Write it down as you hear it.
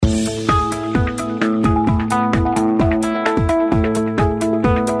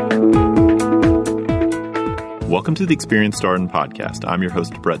Welcome to the Experience Darden podcast. I'm your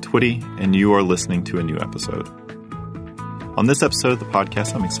host, Brett Twitty, and you are listening to a new episode. On this episode of the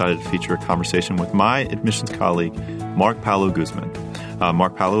podcast, I'm excited to feature a conversation with my admissions colleague, Marc Paulo Guzman.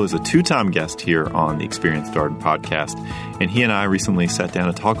 Marc Paulo is a two-time guest here on the Experience Darden podcast, and he and I recently sat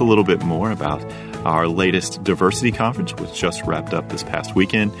down to talk a little bit more about our latest diversity conference, which just wrapped up this past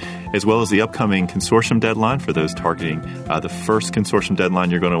weekend, as well as the upcoming Consortium deadline. For those targeting the first Consortium deadline,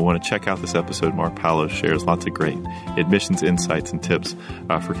 you're going to want to check out this episode. Marc Paulo shares lots of great admissions insights and tips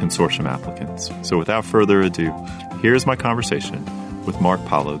for Consortium applicants. So without further ado, here's my conversation with Marc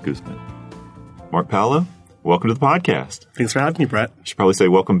Paulo Guzman. Marc Paulo, welcome to the podcast. Thanks for having me, Brett. I should probably say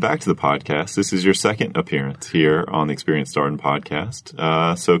welcome back to the podcast. This is your second appearance here on the Experience Darden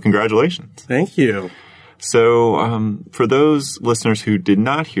podcast. So congratulations. Thank you. So for those listeners who did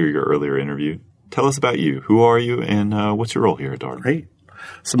not hear your earlier interview, tell us about you. Who are you and what's your role here at Darden? Great.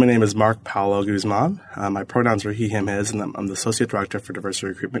 So my name is Marc Paulo Guzman. My pronouns are he, him, his, and I'm the Associate Director for Diversity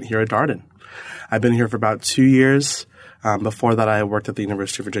Recruitment here at Darden. I've been here for about 2 years. Before that, I worked at the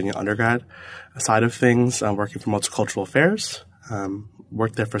University of Virginia undergrad side of things, working for multicultural affairs.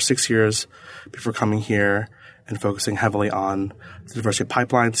 Worked there for 6 years before coming here and focusing heavily on the diversity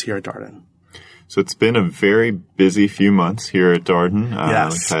pipelines here at Darden. So it's been a very busy few months here at Darden.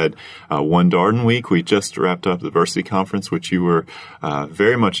 Yes. We've had one Darden week. We just wrapped up the diversity conference, which you were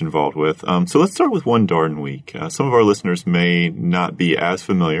very much involved with. So let's start with one Darden week. Some of our listeners may not be as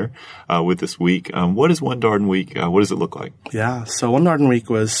familiar with this week. What is one Darden week? What does it look like? Yeah. So one Darden week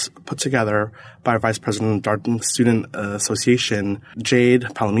was put together by Vice President of Darden Student Association, Jade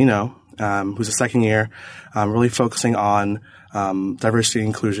Palomino, who's a second year, really focusing on diversity and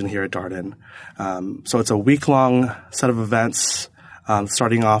inclusion here at Darden. So it's a week-long set of events,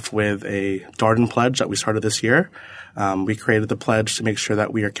 starting off with a Darden pledge that we started this year. We created the pledge to make sure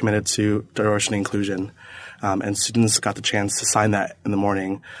that we are committed to diversity and inclusion, and students got the chance to sign that in the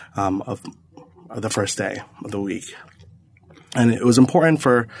morning of the first day of the week. And it was important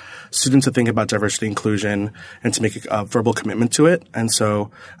for students to think about diversity and inclusion and to make a verbal commitment to it. And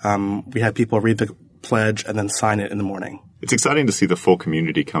so we had people read the pledge and then sign it in the morning. It's exciting to see the full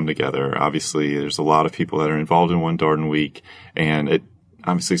community come together. Obviously, there's a lot of people that are involved in one Darden week, and it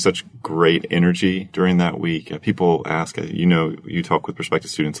obviously such great energy during that week. People ask, you talk with prospective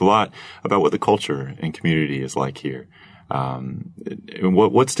students a lot about what the culture and community is like here.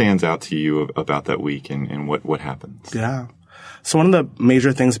 What stands out to you about that week and what happens? Yeah. So one of the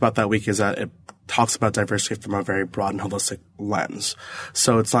major things about that week is that it talks about diversity from a very broad and holistic lens.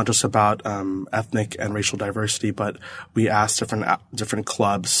 So it's not just about ethnic and racial diversity, but we asked different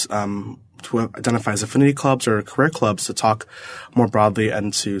clubs to identify as affinity clubs or career clubs to talk more broadly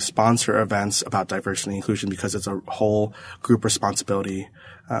and to sponsor events about diversity and inclusion, because it's a whole group responsibility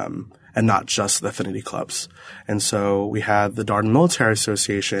and not just the affinity clubs. And so we had the Darden Military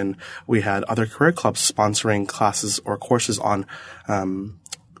Association. We had other career clubs sponsoring classes or courses on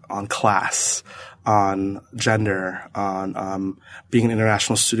class, on gender, on being an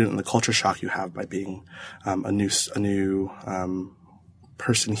international student and the culture shock you have by being a new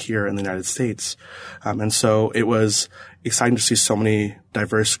person here in the United States. And so it was exciting to see so many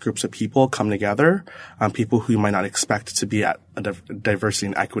diverse groups of people come together, people who you might not expect to be at a diversity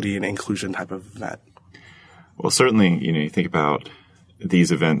and equity and inclusion type of event. Well, certainly, you think about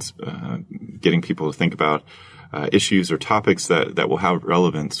these events, getting people to think about issues or topics that will have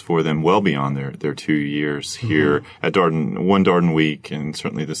relevance for them well beyond their 2 years here at Darden. One Darden week, and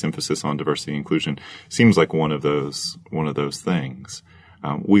certainly this emphasis on diversity and inclusion seems like one of those things.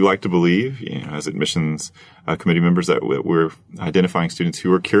 We like to believe, as admissions committee members, that we're identifying students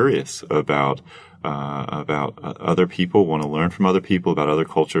who are curious about other people, want to learn from other people, about other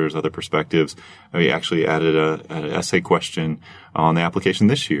cultures, other perspectives. We actually added an essay question on the application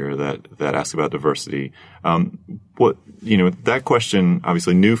this year that asked about diversity. That question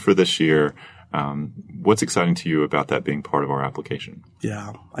obviously new for this year. What's exciting to you about that being part of our application?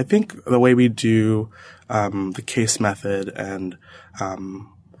 Yeah, I think the way we do the case method and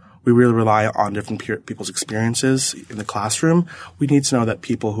we really rely on different people's experiences in the classroom. We need to know that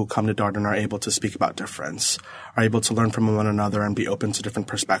people who come to Darden are able to speak about difference, are able to learn from one another and be open to different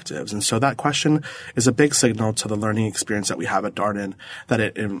perspectives. And so that question is a big signal to the learning experience that we have at Darden, that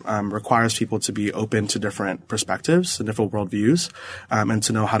it requires people to be open to different perspectives and different worldviews, and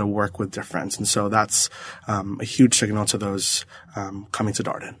to know how to work with difference. And so that's a huge signal to those coming to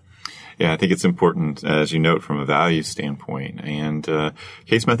Darden. Yeah, I think it's important, as you note, from a value standpoint. And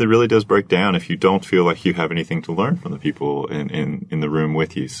case method really does break down if you don't feel like you have anything to learn from the people in the room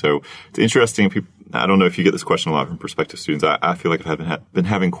with you. So it's interesting. I don't know if you get this question a lot from prospective students. I feel like I've been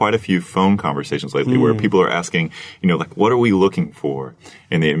having quite a few phone conversations lately where people are asking, like, what are we looking for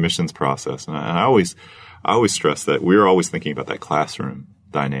in the admissions process? And I always stress that we're always thinking about that classroom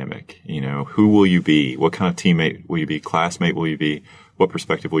dynamic. Who will you be? What kind of teammate will you be? Classmate will you be? What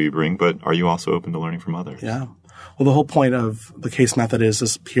perspective will you bring? But are you also open to learning from others? Yeah. Well, the whole point of the case method is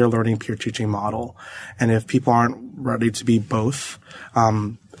this peer learning, peer teaching model. And if people aren't ready to be both,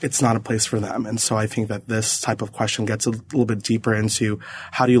 it's not a place for them. And so I think that this type of question gets a little bit deeper into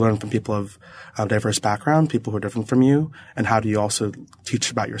how do you learn from people of diverse background, people who are different from you, and how do you also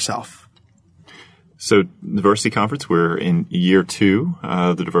teach about yourself? So Diversity Conference, we're in year 2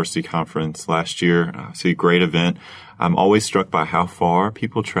 of the Diversity Conference last year. It's a great event. I'm always struck by how far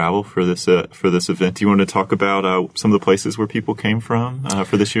people travel for this event. Do you want to talk about some of the places where people came from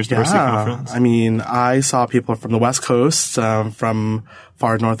for this year's Diversity Conference? I mean, I saw people from the West Coast, from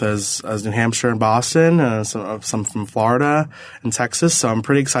far north as New Hampshire and Boston, some from Florida and Texas. So I'm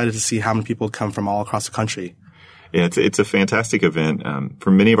pretty excited to see how many people come from all across the country. Yeah, it's a fantastic event.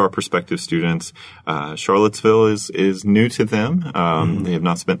 For many of our prospective students, Charlottesville is new to them. They have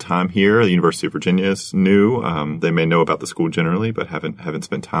not spent time here. The University of Virginia is new. They may know about the school generally, but haven't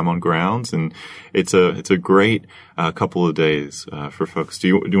spent time on grounds. And it's a great couple of days for folks. Do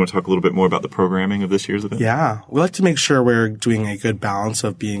you want to talk a little bit more about the programming of this year's event? Yeah, we like to make sure we're doing a good balance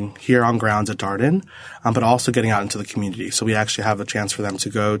of being here on grounds at Darden, but also getting out into the community. So we actually have a chance for them to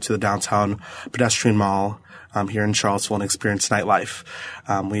go to the downtown pedestrian mall here in Charlottesville and experience nightlife.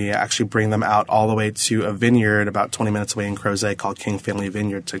 We actually bring them out all the way to a vineyard about 20 minutes away in Crozet called King Family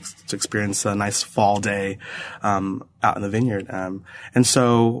Vineyard to experience a nice fall day out in the vineyard. And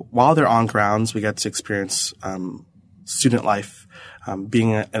so while they're on grounds, we get to experience student life,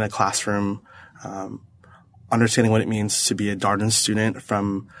 being in a classroom, understanding what it means to be a Darden student,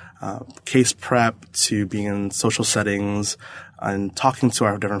 from case prep to being in social settings, and talking to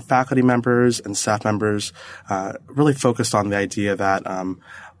our different faculty members and staff members, really focused on the idea that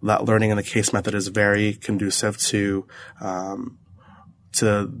that learning in the case method is very conducive to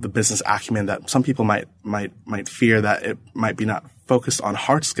the business acumen that some people might fear that it might be not focused on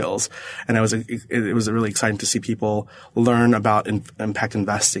hard skills. And it was really exciting to see people learn about impact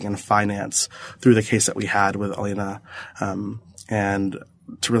investing and finance through the case that we had with Elena, and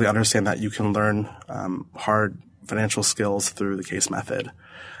to really understand that you can learn hard financial skills through the case method.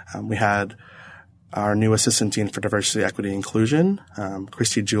 We had our new Assistant Dean for Diversity, Equity, Inclusion,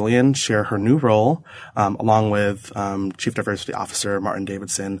 Christy Julian, share her new role, along with Chief Diversity Officer Martin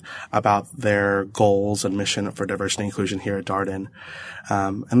Davidson, about their goals and mission for diversity and inclusion here at Darden.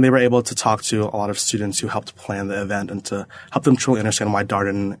 And they were able to talk to a lot of students who helped plan the event and to help them truly understand why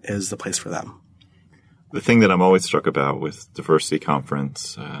Darden is the place for them. The thing that I'm always struck about with Diversity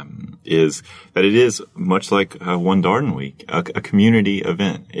Conference is that it is much like One Darden Week, a community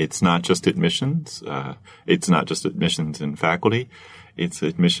event. It's not just admissions. It's not just admissions and faculty. It's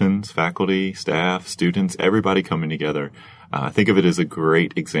admissions, faculty, staff, students, everybody coming together. I think of it as a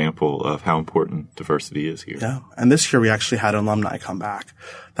great example of how important diversity is here. Yeah, and this year we actually had alumni come back.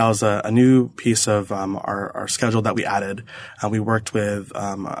 That was a new piece of our schedule that we added. We worked with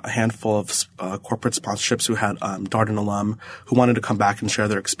a handful of corporate sponsorships who had Darden alum who wanted to come back and share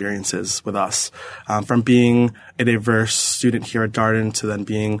their experiences with us. From being a diverse student here at Darden to then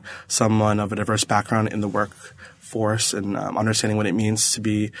being someone of a diverse background in the workforce and understanding what it means to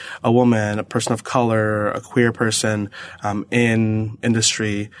be a woman, a person of color, a queer person in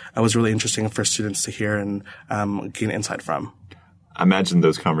industry. It was really interesting for students to hear and gain insight from. I imagine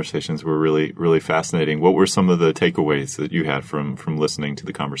those conversations were really, really fascinating. What were some of the takeaways that you had from listening to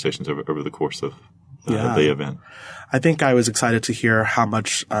the conversations over the course of the event? I think I was excited to hear how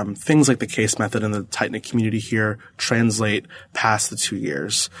much things like the case method and the tight-knit community here translate past the 2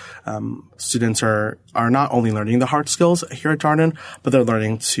 years. Students are not only learning the hard skills here at Darden, but they're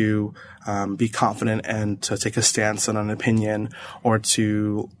learning to be confident and to take a stance on an opinion, or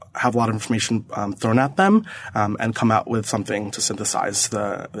to have a lot of information thrown at them and come out with something to synthesize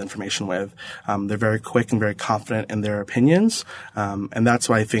the information with. They're very quick and very confident in their opinions, and that's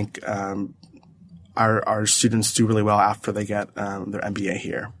why I think our students do really well after they get their MBA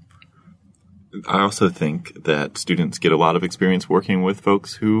here. I also think that students get a lot of experience working with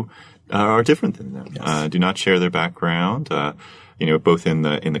folks who are different than them, yes. Do not share their background, both in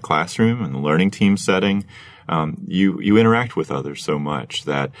the classroom and the learning team setting. You interact with others so much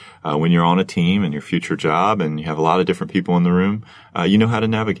that when you're on a team in your future job and you have a lot of different people in the room, you know how to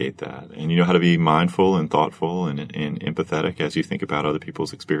navigate that, and you know how to be mindful and thoughtful and empathetic as you think about other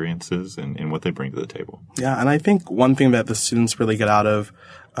people's experiences and what they bring to the table. Yeah, and I think one thing that the students really get out of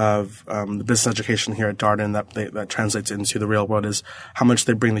the business education here at Darden that translates into the real world is how much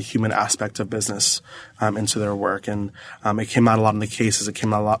they bring the human aspect of business into their work. And it came out a lot in the cases. It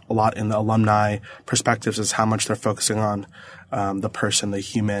came out a lot in the alumni perspectives is how much they're focusing on the person, the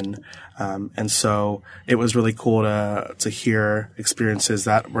human. And so it was really cool to hear experiences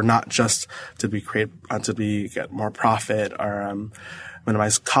that were not just did we get more profit or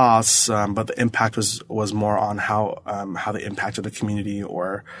minimize costs, but the impact was more on how they impacted the community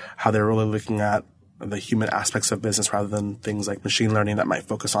or how they're really looking at the human aspects of business rather than things like machine learning that might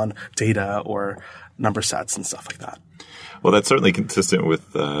focus on data or number sets and stuff like that. Well, that's certainly consistent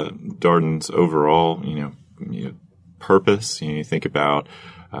with Darden's overall, purpose. You think about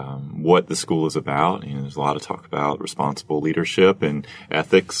what the school is about. There's a lot of talk about responsible leadership, and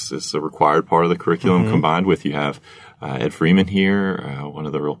ethics is a required part of the curriculum. Mm-hmm. Combined with you have Ed Freeman here, one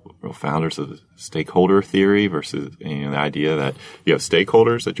of the real founders of the stakeholder theory, versus the idea that you have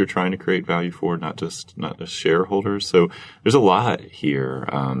stakeholders that you're trying to create value for, not just shareholders. So there's a lot here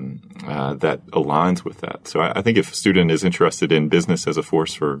that aligns with that. So I think if a student is interested in business as a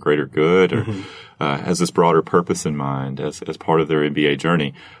force for greater good or has this broader purpose in mind as part of their MBA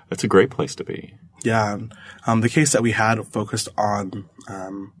journey, that's a great place to be. Yeah. The case that we had focused on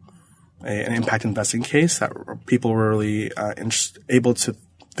an impact investing case that people were really able to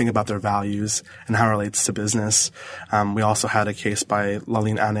think about their values and how it relates to business. We also had a case by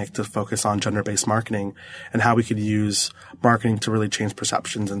Laleen Anik to focus on gender-based marketing and how we could use marketing to really change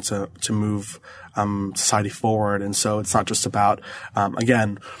perceptions and to move society forward. And so it's not just about,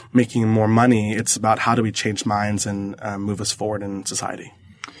 again, making more money. It's about how do we change minds and move us forward in society.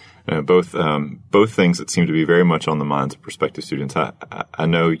 Both things that seem to be very much on the minds of prospective students. I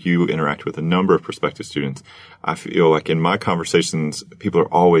know you interact with a number of prospective students. I feel like in my conversations, people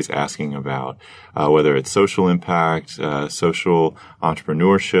are always asking about whether it's social impact, social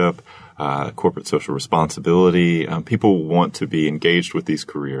entrepreneurship, corporate social responsibility. People want to be engaged with these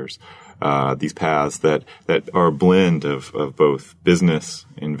careers, these paths that are a blend of both business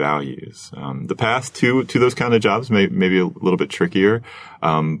and values. The path to those kind of jobs may be a little bit trickier,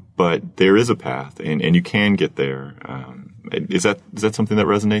 but there is a path, and you can get there. Is that something that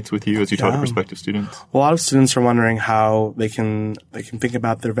resonates with you as you talk to prospective students? A lot of students are wondering how they can think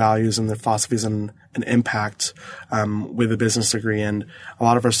about their values and their philosophies and impact with a business degree. And a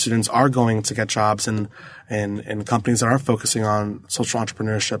lot of our students are going to get jobs in companies that are focusing on social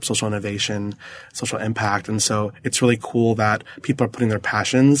entrepreneurship, social innovation, social impact. And so it's really cool that people are putting their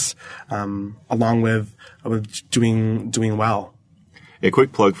passions along with doing well. A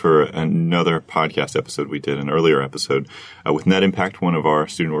quick plug for another podcast episode we did, an earlier episode with Net Impact, one of our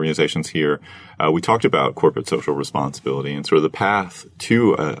student organizations here. We talked about corporate social responsibility and sort of the path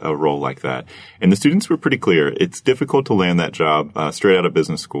to a role like that. And the students were pretty clear. It's difficult to land that job straight out of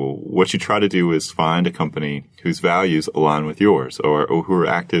business school. What you try to do is find a company whose values align with yours or who are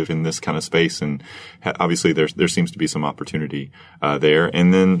active in this kind of space. And obviously there seems to be some opportunity there.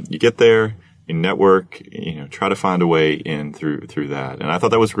 And then you get there. In network, try to find a way in through that. And I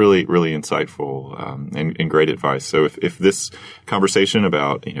thought that was really, really insightful and great advice. So if this conversation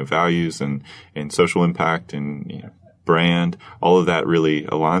about values and social impact and brand, all of that really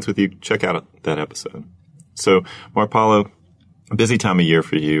aligns with you, check out that episode. So Marc Paulo, busy time of year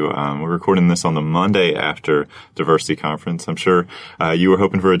for you. We're recording this on the Monday after Diversity Conference. I'm sure you were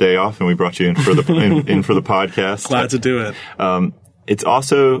hoping for a day off, and we brought you in for the in for the podcast. Glad to do it. It's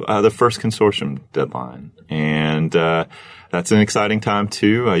also the first consortium deadline, and that's an exciting time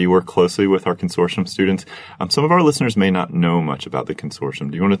too. You work closely with our consortium students. Some of our listeners may not know much about the consortium.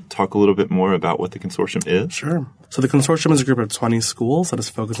 Do you want to talk a little bit more about what the consortium is? Sure. So the consortium is a group of 20 schools that is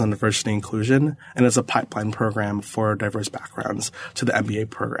focused on diversity and inclusion, and it's a pipeline program for diverse backgrounds to the MBA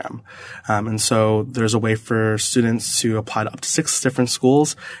program. And so there's a way for students to apply to up to 6 different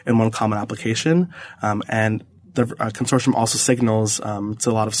schools in one common application, and the consortium also signals to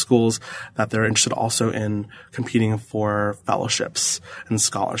a lot of schools that they're interested also in competing for fellowships and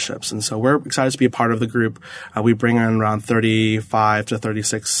scholarships. And so we're excited to be a part of the group. We bring in around 35 to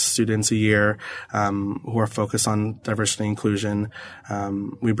 36 students a year who are focused on diversity and inclusion.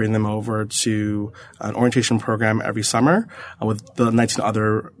 We bring them over to an orientation program every summer with the 19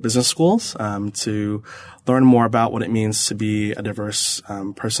 other business schools to learn more about what it means to be a diverse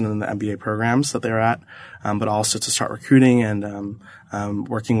person in the MBA programs that they're at, but also to start recruiting and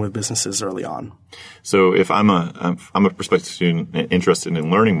working with businesses early on. So if I'm a prospective student interested in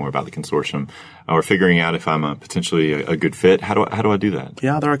learning more about the consortium or figuring out if I'm potentially a good fit, how do I do that?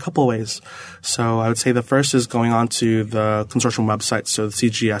 Yeah, there are a couple of ways. So I would say the first is going on to the consortium website. So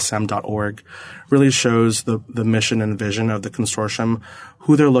cgsm.org really shows the mission and vision of the consortium,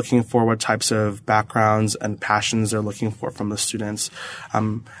 who they're looking for, what types of backgrounds and passions they're looking for from the students.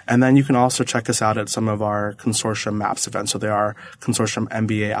 And then you can also check us out at some of our consortium MAPS events. So there are consortium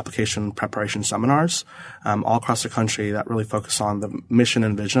MBA application preparation seminars all across the country that really focus on the mission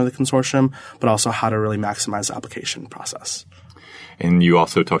and vision of the consortium, but also how to really maximize the application process. And you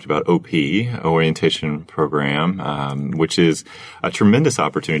also talked about OP, Orientation Program, which is a tremendous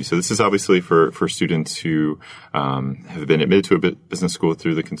opportunity. So this is obviously for students who have been admitted to a business school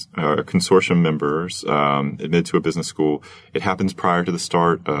through the consortium members, admitted to a business school. It happens prior to the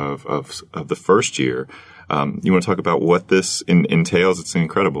start of the first year. You want to talk about what this entails? It's an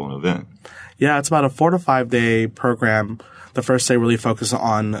incredible event. Yeah, it's about a 4 to 5 day program. The first day really focuses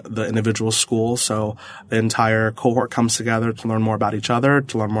on the individual school. So the entire cohort comes together to learn more about each other,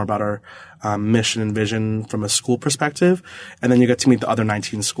 to learn more about our mission and vision from a school perspective. And then you get to meet the other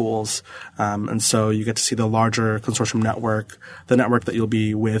 19 schools. And so you get to see the larger consortium network, the network that you'll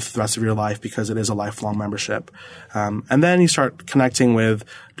be with the rest of your life because it is a lifelong membership. And then you start connecting with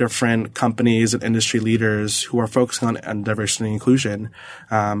different companies and industry leaders who are focusing on diversity and inclusion.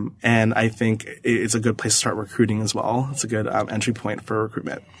 And I think it's a good place to start recruiting as well. It's a good entry point for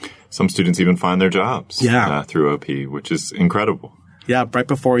recruitment. Some students even find their jobs through OP, which is incredible. Yeah, right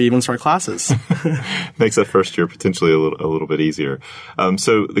before you even start classes. Makes that first year potentially a little bit easier.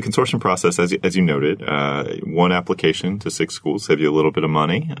 So the consortium process, as you noted, one application to 6 schools, save you a little bit of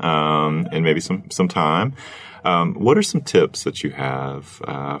money and maybe some time. What are some tips that you have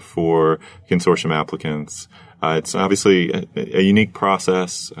for consortium applicants? It's obviously a unique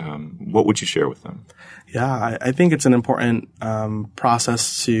process. What would you share with them? Yeah, I think it's an important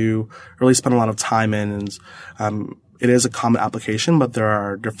process to really spend a lot of time in. And it is a common application, but there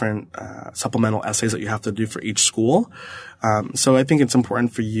are different supplemental essays that you have to do for each school. So I think it's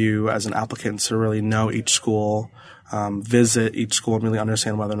important for you as an applicant to really know each school, visit each school and really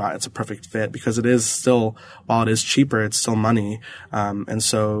understand whether or not it's a perfect fit, because it is still, while it is cheaper, it's still money. And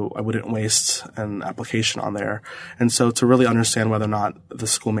so I wouldn't waste an application on there. And so to really understand whether or not the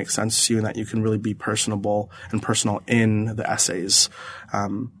school makes sense to you and that you can really be personable and personal in the essays,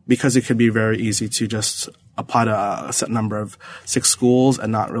 because it could be very easy to just apply to a set number of 6 schools and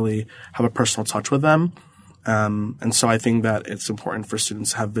not really have a personal touch with them. And so I think that it's important for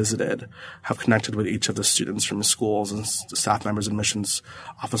students to have connected with each of the students from the schools and staff members and admissions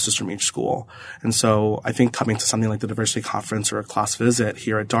officers from each school. And so I think coming to something like the diversity conference or a class visit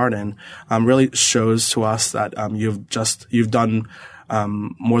here at Darden really shows to us that you've done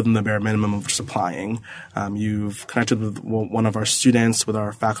more than the bare minimum of just applying. You've connected with one of our students, with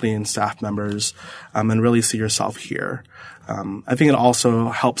our faculty and staff members, and really see yourself here. I think it also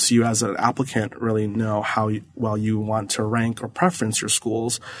helps you as an applicant really know how well you want to rank or preference your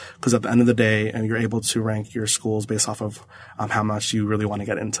schools, because at the end of the day, you're able to rank your schools based off of how much you really want to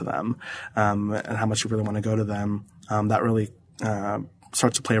get into them, and how much you really want to go to them. That really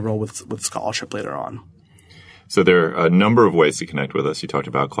starts to play a role with scholarship later on. So there are a number of ways to connect with us. You talked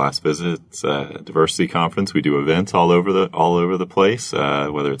about class visits, diversity conference. We do events all over the place,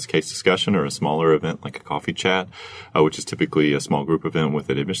 whether it's case discussion or a smaller event like a coffee chat, which is typically a small group event with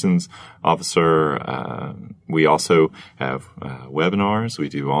an admissions officer. We also have webinars. We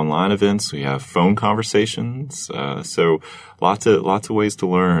do online events. We have phone conversations. So lots of ways to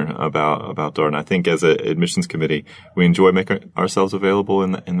learn about Darden. I think as an admissions committee, we enjoy making ourselves available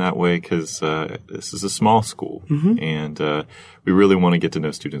in that way because this is a small school. Mm-hmm. And we really want to get to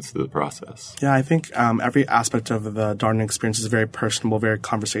know students through the process. Yeah, I think every aspect of the Darden experience is very personable, very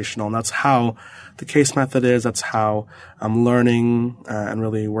conversational, and that's how the case method is. That's how learning and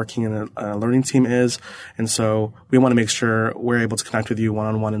really working in a learning team is. And so we want to make sure we're able to connect with you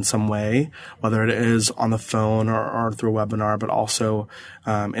one-on-one in some way, whether it is on the phone or through a webinar, but also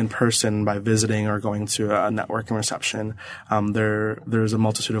in person by visiting or going to a networking reception. There's a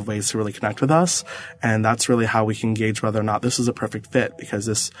multitude of ways to really connect with us, and that's really how we can gauge whether or not this is a perfect fit, because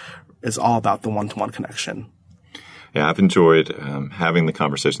this is all about the one-to-one connection. Yeah, I've enjoyed having the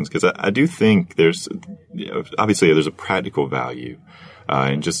conversations because I do think there's obviously there's a practical value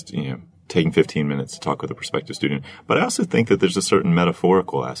in just taking 15 minutes to talk with a prospective student. But I also think that there's a certain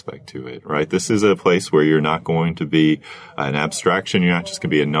metaphorical aspect to it, right? This is a place where you're not going to be an abstraction. You're not just going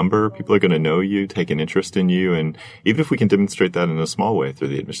to be a number. People are going to know you, take an interest in you. And even if we can demonstrate that in a small way through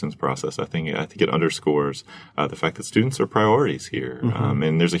the admissions process, I think it underscores the fact that students are priorities here.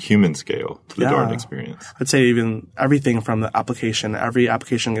 And there's a human scale to the Darden experience. I'd say even everything from the application, every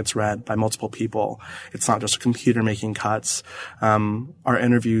application gets read by multiple people. It's not just a computer making cuts. Our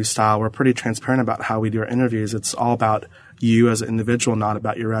interview style, we're pretty transparent about how we do our interviews. It's all about you as an individual, not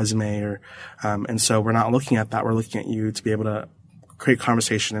about your resume and so we're not looking at that. We're looking at you to be able to create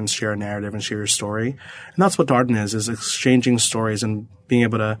conversation and share a narrative and share your story. And that's what Darden is exchanging stories and being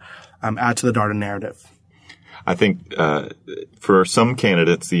able to add to the Darden narrative. I think for some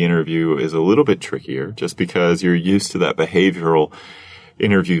candidates, the interview is a little bit trickier just because you're used to that behavioral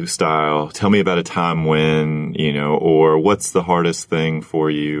interview style. Tell me about a time when, or what's the hardest thing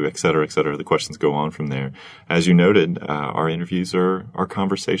for you, et cetera, et cetera. The questions go on from there. As you noted, our interviews are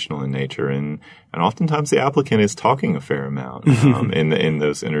conversational in nature, and oftentimes the applicant is talking a fair amount in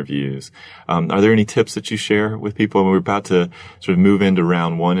those interviews. Are there any tips that you share with people? We're about to sort of move into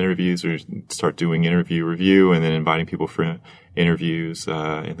round one interviews or start doing interview review and then inviting people for interviews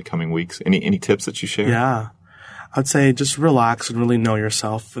in the coming weeks. Any tips that you share? Yeah. I'd say just relax and really know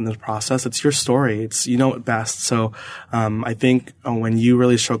yourself in this process. It's your story. You know it best. So I think when you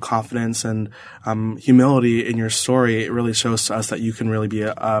really show confidence and humility in your story, it really shows to us that you can really be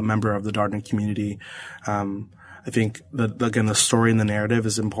a member of the Darden community. I think the story and the narrative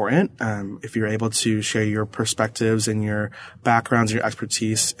is important. If you're able to share your perspectives and your backgrounds and your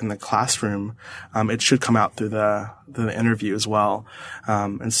expertise in the classroom, it should come out through the interview as well.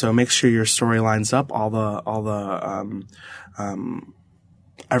 And so make sure your story lines up, all the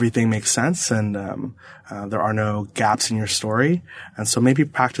everything makes sense, and there are no gaps in your story. And so maybe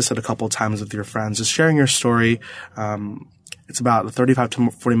practice it a couple of times with your friends, just sharing your story. It's about a 35 to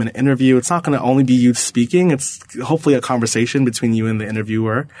 40-minute interview. It's not going to only be you speaking. It's hopefully a conversation between you and the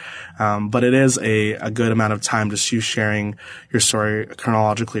interviewer. But it is a good amount of time just you sharing your story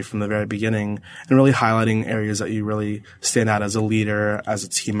chronologically from the very beginning and really highlighting areas that you really stand out as a leader, as a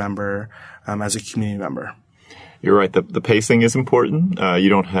team member, as a community member. You're right. The pacing is important. You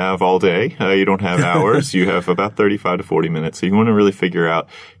don't have all day. You don't have hours. You have about 35 to 40 minutes. So you want to really figure out,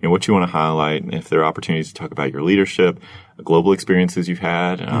 what you want to highlight, and if there are opportunities to talk about your leadership, global experiences you've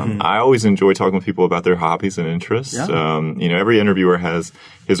had. I always enjoy talking with people about their hobbies and interests. Yeah. Every interviewer has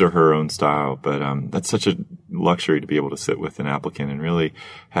his or her own style, but that's such a luxury to be able to sit with an applicant and really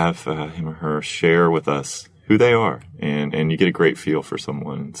have him or her share with us who they are, and you get a great feel for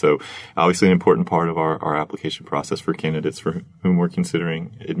someone. So obviously an important part of our application process for candidates for whom we're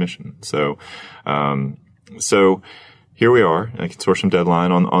considering admission. So here we are, a consortium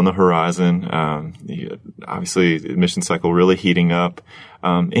deadline on the horizon. Obviously admission cycle really heating up.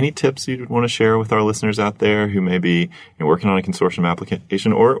 Any tips you'd want to share with our listeners out there who may be working on a consortium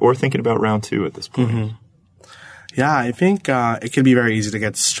application or thinking about round two at this point? Yeah, I think it can be very easy to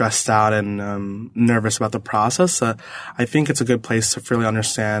get stressed out and nervous about the process. I think it's a good place to really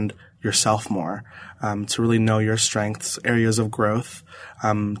understand yourself more, to really know your strengths, areas of growth,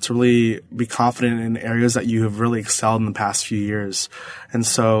 to really be confident in areas that you have really excelled in the past few years. And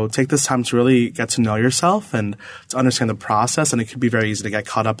so take this time to really get to know yourself and to understand the process. And it can be very easy to get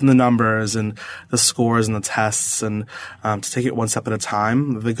caught up in the numbers and the scores and the tests, and to take it one step at a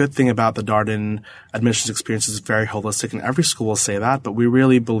time. The good thing about the Darden admissions experience is very holistic, and every school will say that, but we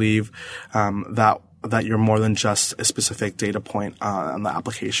really believe that you're more than just a specific data point on the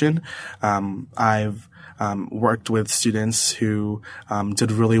application. I've worked with students who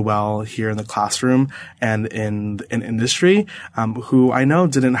did really well here in the classroom and in industry, who I know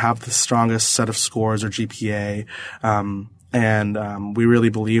didn't have the strongest set of scores or GPA. And we really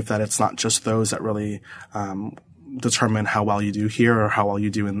believe that it's not just those that really determine how well you do here or how well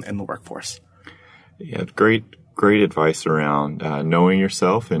you do in the workforce. Yeah, great advice around knowing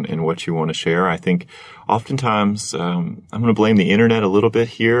yourself and what you want to share. I think oftentimes I'm going to blame the internet a little bit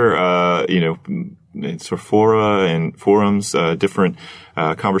here. It's fora and forums, different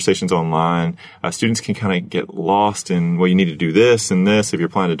conversations online. Students can kind of get lost in, well, you need to do this and this. If you're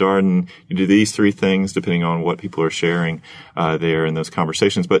applying to Darden, you do these three things depending on what people are sharing there in those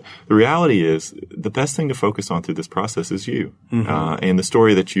conversations. But the reality is the best thing to focus on through this process is you and the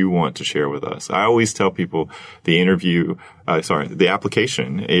story that you want to share with us. I always tell people the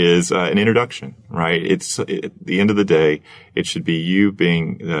application is an introduction, right? It's at the end of the day, it should be you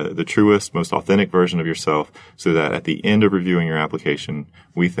being the truest, most authentic version of yourself, so that at the end of reviewing your application,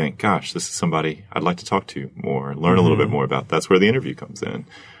 we think, gosh, this is somebody I'd like to talk to more, learn a little bit more about. That's where the interview comes in.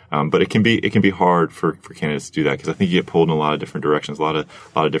 But it can be hard for candidates to do that because I think you get pulled in a lot of different directions, a lot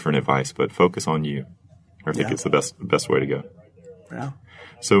of different advice. But focus on you. I think it's the best way to go. Yeah.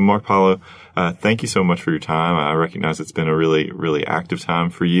 So, Marc Paulo, thank you so much for your time. I recognize it's been a really, really active time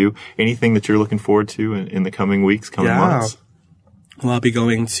for you. Anything that you're looking forward to in the coming weeks, coming months? Well, I'll be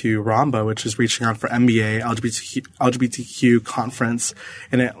going to RAMBA, which is reaching out for MBA LGBTQ conference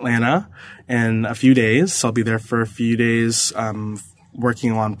in Atlanta in a few days. So I'll be there for a few days,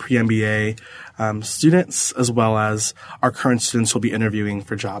 working on pre-MBA students, as well as our current students will be interviewing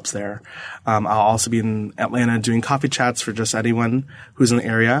for jobs there. I'll also be in Atlanta doing coffee chats for just anyone who's in the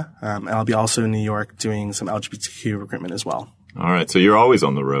area. And I'll be also in New York doing some LGBTQ recruitment as well. All right. So you're always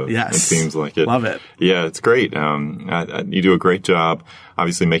on the road. Yes. It seems like it. Love it. Yeah, it's great. You do a great job,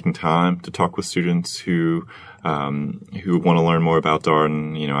 obviously, making time to talk with students who want to learn more about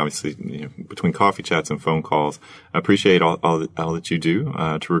Darden. Obviously, between coffee chats and phone calls. I appreciate all that you do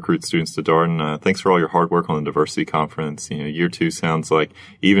to recruit students to Darden. Thanks for all your hard work on the diversity conference. Year 2 sounds like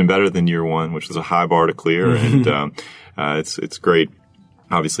even better than year 1, which was a high bar to clear. And it's great.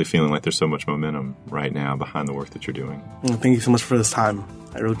 Obviously feeling like there's so much momentum right now behind the work that you're doing. Thank you so much for this time.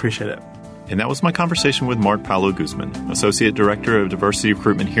 I really appreciate it. And that was my conversation with Marc Paulo Guzman, Associate Director of Diversity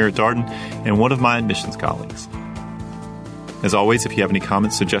Recruitment here at Darden and one of my admissions colleagues. As always, if you have any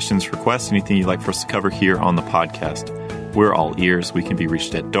comments, suggestions, requests, anything you'd like for us to cover here on the podcast, we're all ears. We can be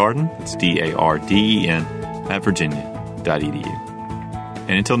reached at Darden, that's DARDEN, @virginia.edu.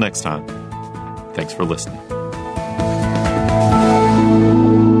 And until next time, thanks for listening.